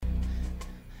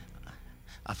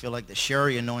I feel like the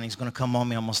Sherry anointing is going to come on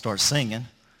me. I'm going to start singing.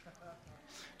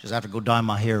 Just have to go dye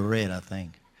my hair red, I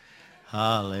think.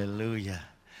 Hallelujah.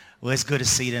 Well, it's good to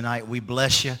see you tonight. We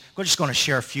bless you. We're just going to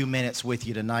share a few minutes with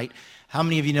you tonight. How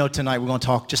many of you know tonight we're going to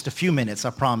talk just a few minutes, I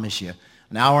promise you.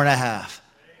 An hour and a half.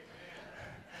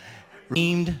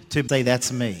 Redeemed to say,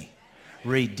 that's me.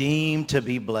 Redeemed to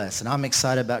be blessed. And I'm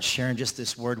excited about sharing just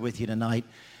this word with you tonight.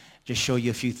 Just show you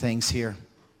a few things here.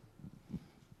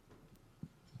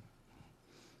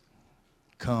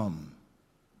 Come.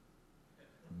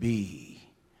 Be.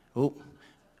 Oh.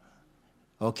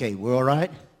 Okay, we're all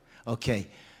right? Okay.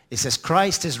 It says,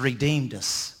 Christ has redeemed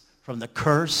us from the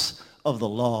curse of the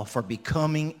law for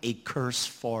becoming a curse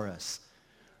for us.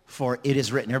 For it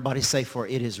is written. Everybody say, for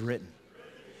it is written.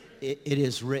 It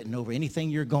is written over anything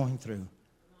you're going through.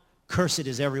 Cursed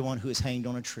is everyone who is hanged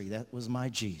on a tree. That was my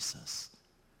Jesus.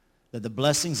 That the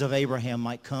blessings of Abraham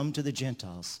might come to the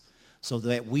Gentiles so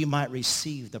that we might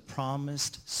receive the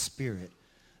promised Spirit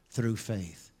through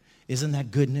faith. Isn't that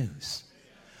good news?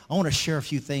 I want to share a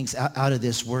few things out of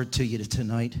this word to you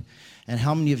tonight. And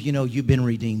how many of you know you've been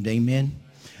redeemed? Amen?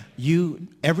 You,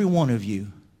 every one of you,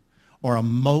 are a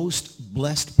most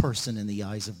blessed person in the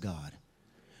eyes of God.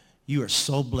 You are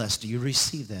so blessed. Do you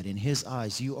receive that? In his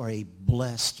eyes, you are a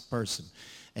blessed person.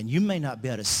 And you may not be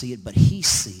able to see it, but he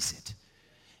sees it.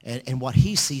 And what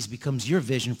he sees becomes your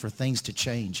vision for things to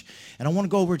change. And I want to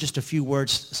go over just a few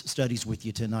studies with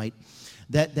you tonight.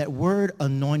 That word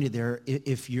anointed there,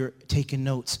 if you're taking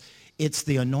notes, it's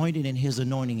the anointed and his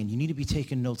anointing. And you need to be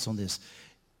taking notes on this.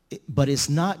 But it's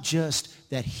not just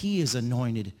that he is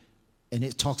anointed, and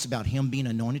it talks about him being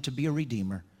anointed to be a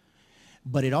redeemer.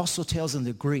 But it also tells in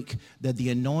the Greek that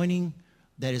the anointing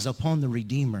that is upon the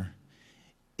redeemer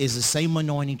is the same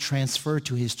anointing transferred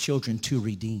to his children to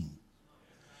redeem.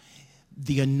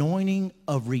 The anointing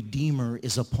of redeemer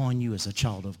is upon you as a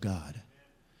child of God.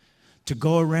 To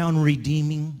go around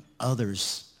redeeming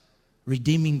others,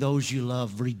 redeeming those you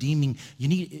love, redeeming. You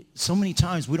need, so many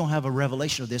times we don't have a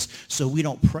revelation of this, so we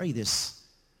don't pray this.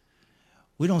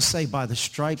 We don't say by the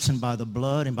stripes and by the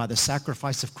blood and by the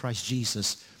sacrifice of Christ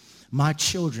Jesus, my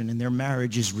children and their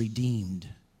marriage is redeemed.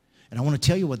 And I want to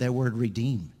tell you what that word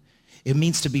redeem. It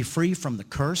means to be free from the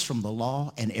curse, from the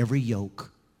law, and every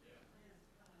yoke.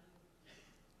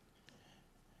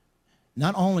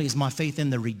 Not only is my faith in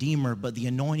the Redeemer, but the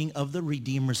anointing of the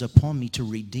Redeemer is upon me to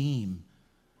redeem.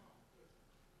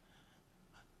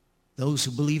 Those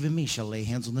who believe in me shall lay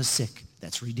hands on the sick.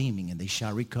 That's redeeming, and they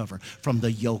shall recover from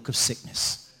the yoke of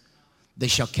sickness. They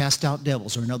shall cast out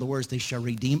devils, or in other words, they shall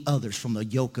redeem others from the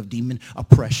yoke of demon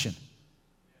oppression.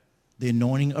 The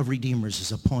anointing of redeemers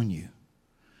is upon you.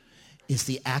 It's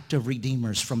the act of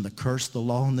redeemers from the curse, the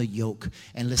law, and the yoke.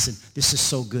 And listen, this is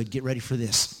so good. Get ready for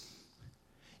this.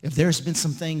 If there's been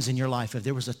some things in your life, if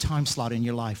there was a time slot in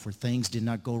your life where things did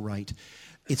not go right,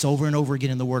 it's over and over again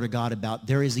in the Word of God about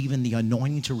there is even the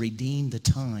anointing to redeem the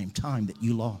time that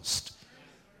you lost.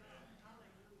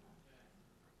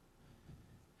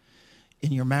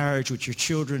 In your marriage, with your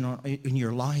children, or in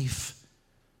your life,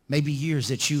 maybe years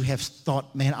that you have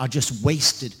thought, man, I just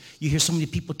wasted. You hear so many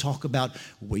people talk about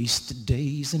wasted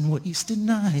days and wasted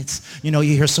nights. You know,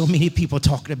 you hear so many people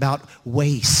talking about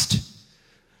waste.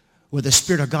 Where the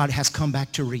Spirit of God has come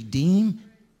back to redeem.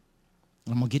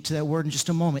 I'm going to get to that word in just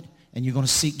a moment. And you're going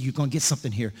to get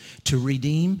something here. To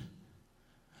redeem,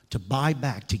 to buy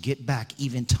back, to get back,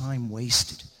 even time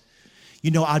wasted.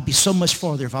 You know, I'd be so much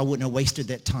farther if I wouldn't have wasted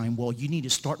that time. Well, you need to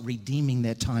start redeeming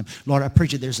that time. Lord, I pray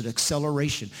that there's an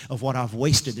acceleration of what I've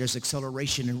wasted. There's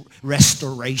acceleration and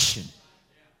restoration.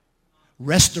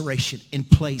 Restoration in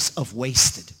place of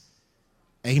wasted.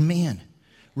 Amen.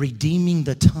 Redeeming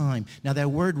the time. Now that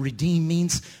word redeem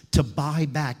means to buy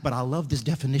back, but I love this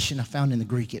definition I found in the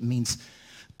Greek. It means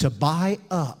to buy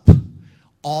up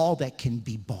all that can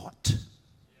be bought.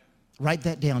 Write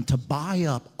that down. To buy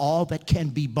up all that can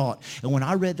be bought. And when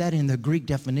I read that in the Greek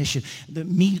definition,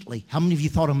 immediately, how many of you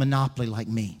thought of Monopoly like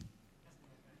me?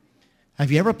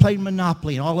 Have you ever played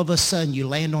Monopoly and all of a sudden you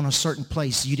land on a certain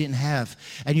place you didn't have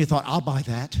and you thought, I'll buy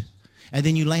that. And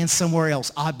then you land somewhere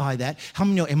else. I buy that. How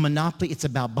many know in Monopoly it's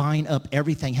about buying up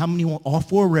everything? How many want all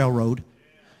for a railroad?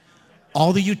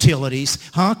 All the utilities.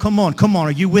 Huh? Come on.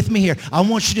 Are you with me here? I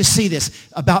want you to see this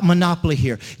about Monopoly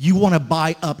here. You want to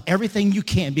buy up everything you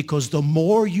can because the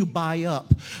more you buy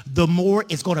up, the more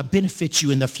it's going to benefit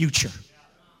you in the future.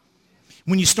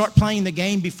 When you start playing the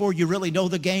game before you really know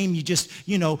the game, you just,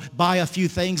 buy a few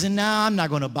things and nah, I'm not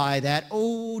going to buy that.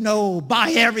 Oh, no,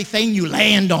 buy everything you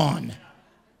land on.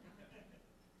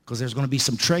 Because there's going to be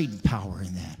some trading power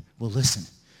in that. Well, listen,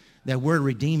 that word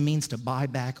redeem means to buy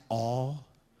back all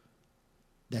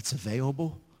that's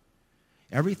available.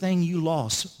 Everything you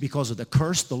lost because of the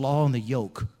curse, the law, and the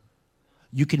yoke,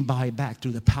 you can buy back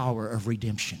through the power of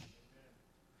redemption.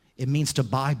 It means to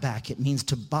buy back. It means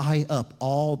to buy up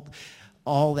all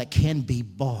that can be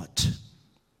bought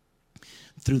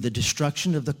through the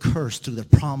destruction of the curse, through the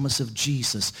promise of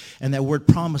Jesus. And that word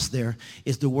promise there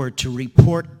is the word to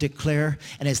report, declare,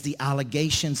 and as the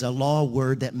allegations, a law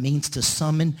word that means to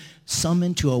summon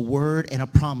to a word and a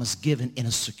promise given in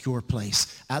a secure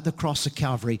place. At the cross of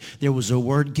Calvary, there was a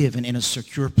word given in a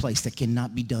secure place that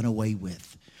cannot be done away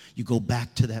with. You go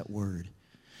back to that word.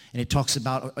 And it talks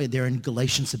about there in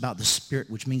Galatians about the Spirit,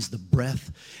 which means the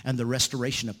breath and the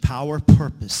restoration of power,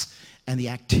 purpose, and the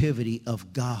activity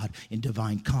of God in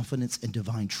divine confidence and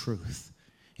divine truth.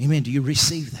 Amen. Do you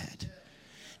receive that?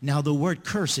 Now the word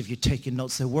curse, if you're taking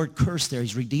notes, the word curse there,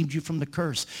 he's redeemed you from the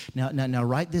curse. Now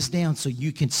write this down so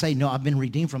you can say, no, I've been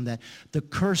redeemed from that. The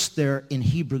curse there in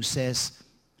Hebrew says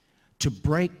to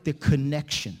break the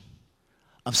connection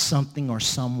of something or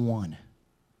someone.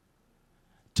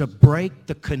 To break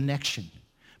the connection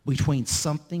between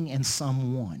something and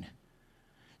someone.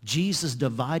 Jesus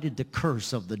divided the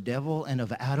curse of the devil and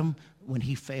of Adam when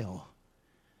he fell.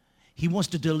 He wants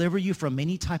to deliver you from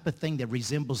any type of thing that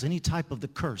resembles any type of the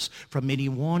curse, from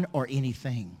anyone or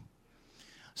anything.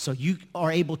 So you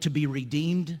are able to be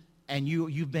redeemed, and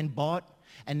you've been bought.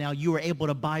 And now you are able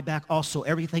to buy back also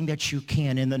everything that you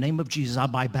can. In the name of Jesus, I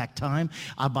buy back time.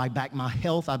 I buy back my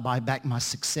health. I buy back my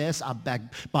success. I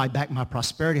buy back my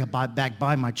prosperity. I buy back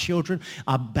my children.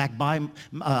 I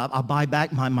buy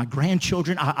back my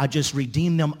grandchildren. I just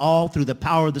redeem them all through the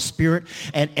power of the Spirit.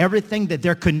 And everything that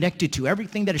they're connected to,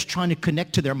 everything that is trying to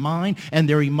connect to their mind and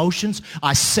their emotions,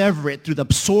 I sever it through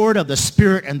the sword of the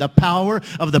Spirit and the power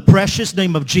of the precious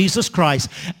name of Jesus Christ.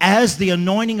 As the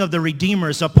anointing of the Redeemer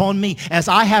is upon me,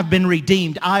 as I have been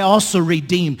redeemed, I also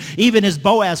redeemed. Even as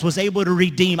Boaz was able to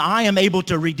redeem, I am able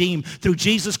to redeem through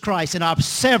Jesus Christ. And I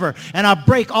sever and I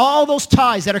break all those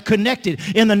ties that are connected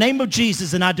in the name of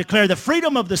Jesus. And I declare the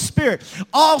freedom of the Spirit.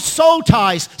 All soul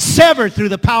ties severed through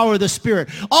the power of the Spirit.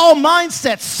 All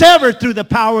mindsets severed through the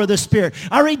power of the Spirit.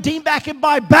 I redeem back and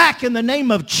buy back in the name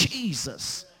of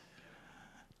Jesus.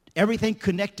 Everything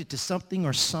connected to something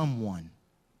or someone.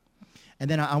 And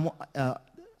then I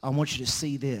want you to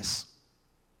see this.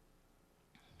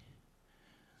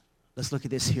 Let's look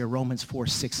at this here, Romans 4,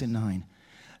 6, and 9.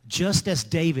 Just as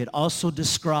David also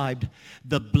described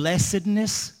the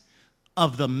blessedness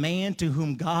of the man to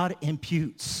whom God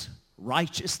imputes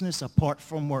righteousness apart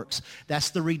from works. That's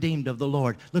the redeemed of the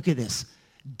Lord. Look at this.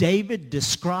 David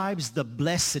describes the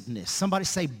blessedness. Somebody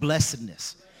say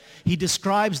blessedness. He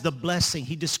describes the blessing.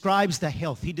 He describes the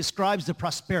health. He describes the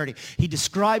prosperity. He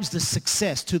describes the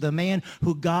success to the man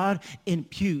who God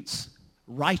imputes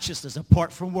righteousness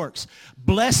apart from works.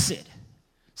 Blessed.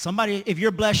 Somebody, if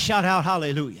you're blessed, shout out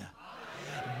hallelujah.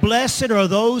 Blessed are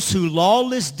those whose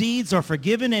lawless deeds are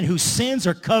forgiven and whose sins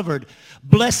are covered.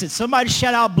 Blessed. Somebody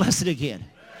shout out blessed again.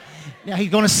 Now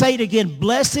he's going to say it again.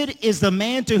 Blessed is the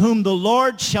man to whom the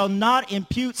Lord shall not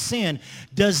impute sin.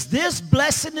 Does this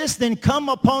blessedness then come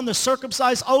upon the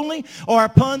circumcised only, or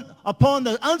upon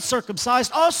the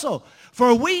uncircumcised also?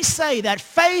 For we say that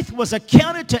faith was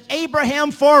accounted to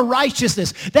Abraham for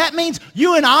righteousness. That means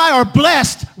you and I are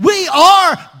blessed. We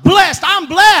are blessed. I'm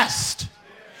blessed.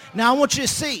 Now I want you to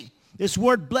see, this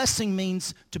word blessing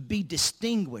means to be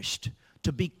distinguished,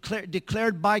 to be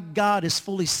declared by God as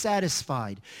fully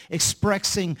satisfied,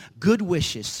 expressing good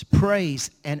wishes, praise,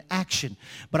 and action.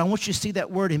 But I want you to see that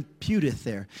word imputeth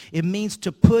there. It means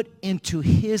to put into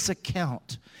his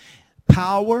account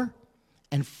power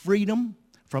and freedom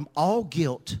from all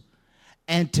guilt,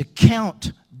 and to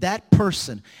count that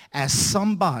person as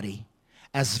somebody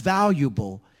as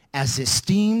valuable, as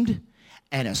esteemed,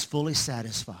 and as fully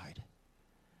satisfied.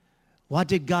 What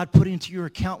did God put into your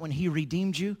account when he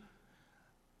redeemed you?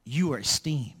 You are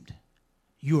esteemed.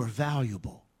 You are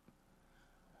valuable.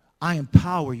 I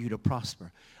empower you to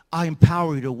prosper. I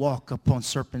empower you to walk upon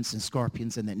serpents and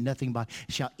scorpions, and that nothing by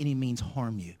shall any means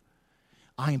harm you.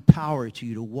 I empower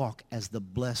you to walk as the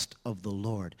blessed of the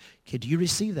Lord. Okay, do you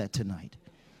receive that tonight?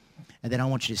 And then I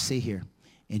want you to see here.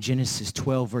 In Genesis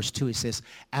 12, verse 2, it says,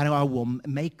 and I will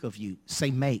make of you. Say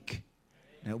make.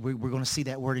 Now, we're going to see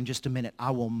that word in just a minute.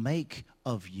 I will make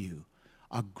of you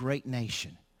a great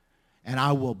nation, and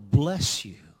I will bless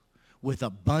you with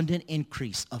abundant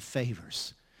increase of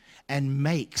favors. And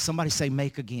make, somebody say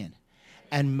make again,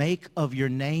 and make of your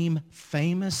name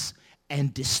famous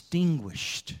and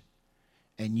distinguished.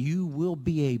 And you will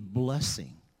be a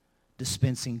blessing,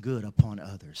 dispensing good upon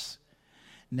others.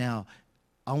 Now,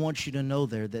 I want you to know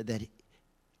there that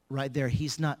right there,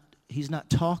 he's not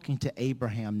talking to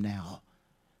Abraham now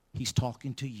He's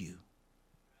talking to you.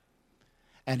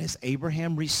 And as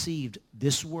Abraham received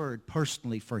this word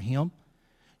personally for him,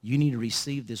 you need to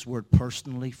receive this word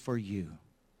personally for you.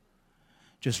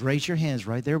 Just raise your hands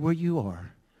right there where you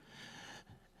are.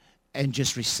 And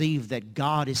just receive that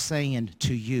God is saying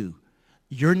to you,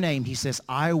 your name, he says,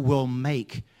 I will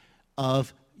make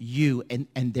of you.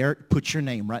 And there, put your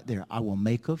name right there. I will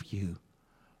make of you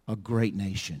a great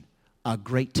nation, a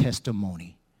great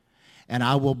testimony. And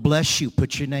I will bless you,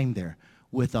 put your name there,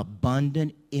 with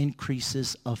abundant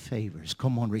increases of favors.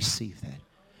 Come on, receive that.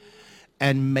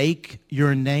 And make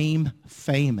your name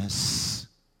famous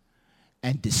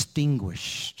and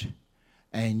distinguished.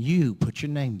 And you, put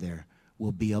your name there,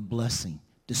 will be a blessing,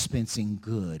 dispensing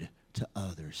good to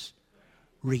others,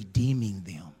 redeeming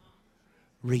them.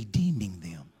 Redeeming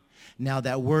them. Now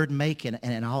that word make,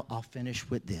 and I'll finish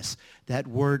with this. That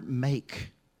word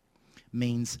make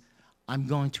means I'm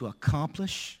going to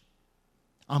accomplish,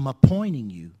 I'm appointing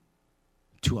you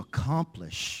to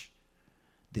accomplish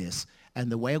this.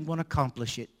 And the way I'm going to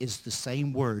accomplish it is the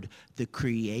same word, the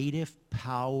creative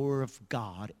power of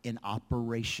God in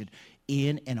operation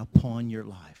in and upon your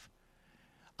life.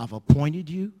 I've appointed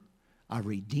you, I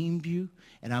redeemed you,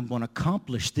 and I'm going to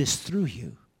accomplish this through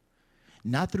you.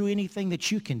 Not through anything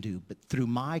that you can do, but through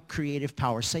my creative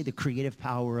power. Say the creative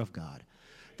power of God.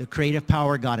 The creative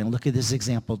power of God. And look at this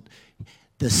example.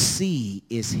 The sea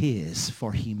is his,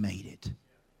 for he made it.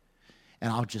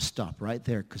 And I'll just stop right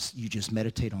there because you just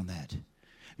meditate on that.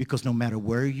 Because no matter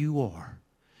where you are,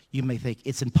 you may think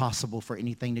it's impossible for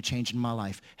anything to change in my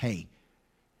life. Hey,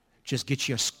 just get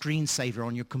you a screensaver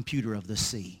on your computer of the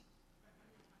sea.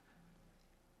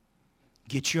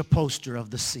 Get you a poster of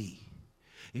the sea.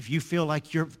 If you feel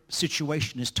like your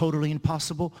situation is totally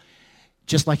impossible,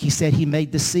 just like he said he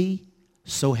made the sea,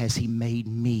 so has he made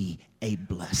me a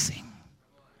blessing.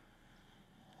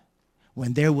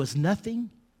 When there was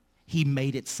nothing, he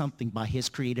made it something by his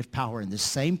creative power. And the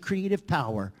same creative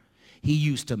power he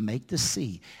used to make the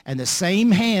sea. And the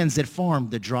same hands that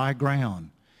formed the dry ground.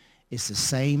 It's the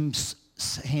same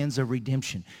hands of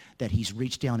redemption that he's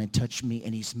reached down and touched me,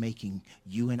 and he's making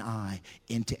you and I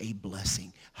into a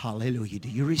blessing. Hallelujah. Do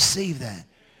you receive that?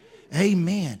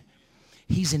 Amen.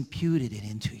 He's imputed it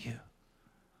into you.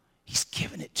 He's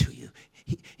given it to you.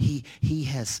 He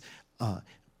has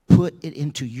put it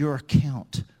into your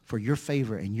account for your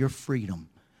favor and your freedom,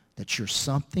 that you're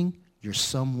something, you're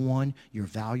someone, you're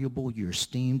valuable, you're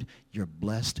esteemed, you're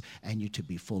blessed, and you're to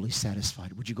be fully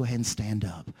satisfied. Would you go ahead and stand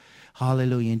up?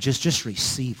 Hallelujah. And just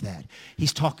receive that.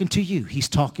 He's talking to you. He's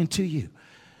talking to you.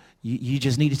 You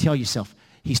just need to tell yourself,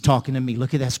 he's talking to me.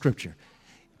 Look at that scripture.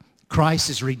 Christ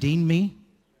has redeemed me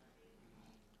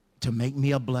to make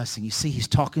me a blessing. You see, he's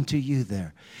talking to you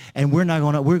there. And we're not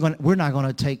going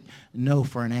to take no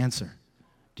for an answer.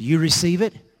 Do you receive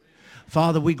it?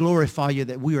 Father, we glorify you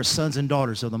that we are sons and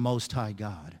daughters of the Most High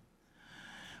God.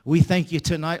 We thank you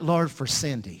tonight, Lord, for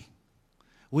Cindy.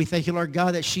 We thank you, Lord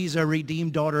God, that she's a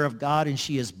redeemed daughter of God, and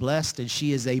she is blessed, and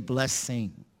she is a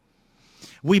blessing.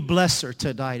 We bless her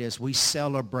tonight as we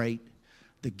celebrate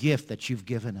the gift that you've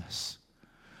given us.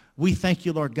 We thank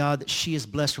you, Lord God, that she is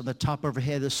blessed from the top of her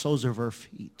head to the soles of her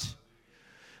feet.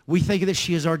 We thank you that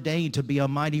she is ordained to be a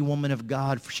mighty woman of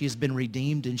God, for she has been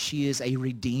redeemed, and she is a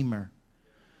redeemer.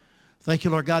 Thank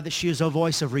you, Lord God, that she is a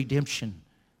voice of redemption,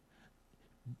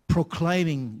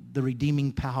 proclaiming the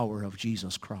redeeming power of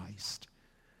Jesus Christ.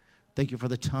 Thank you for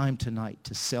the time tonight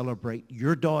to celebrate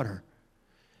your daughter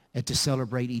and to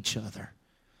celebrate each other.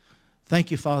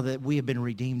 Thank you, Father, that we have been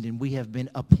redeemed and we have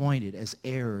been appointed as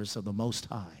heirs of the Most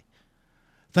High.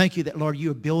 Thank you that, Lord,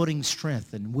 you are building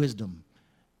strength and wisdom,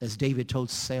 as David told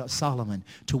Solomon,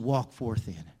 to walk forth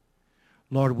in.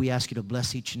 Lord, we ask you to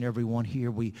bless each and every one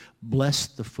here. We bless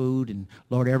the food and,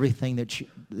 Lord, everything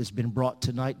that's been brought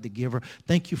tonight, the giver.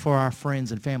 Thank you for our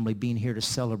friends and family being here to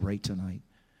celebrate tonight.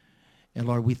 And,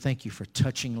 Lord, we thank you for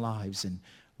touching lives. And,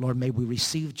 Lord, may we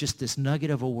receive just this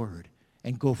nugget of a word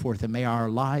and go forth. And may our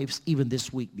lives, even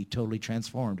this week, be totally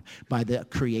transformed by the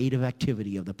creative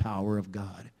activity of the power of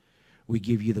God. We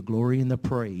give you the glory and the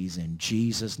praise in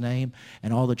Jesus' name.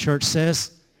 And all the church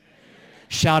says, amen.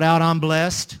 Shout out, I'm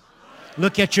blessed.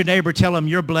 Look at your neighbor, tell him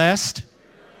you're blessed.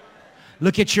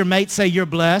 Look at your mate, say you're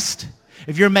blessed.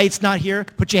 If your mate's not here,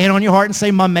 put your hand on your heart and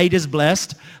say, my mate is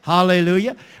blessed.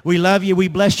 Hallelujah. We love you. We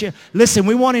bless you. Listen,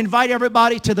 we want to invite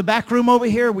everybody to the back room over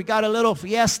here. We got a little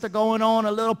fiesta going on,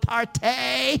 a little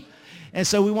party. And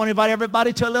so we want to invite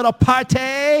everybody to a little party,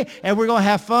 and we're going to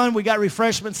have fun. We got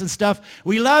refreshments and stuff.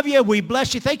 We love you. We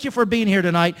bless you. Thank you for being here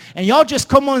tonight. And y'all just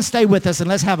come on and stay with us, and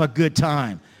let's have a good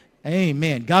time.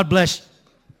 Amen. God bless you.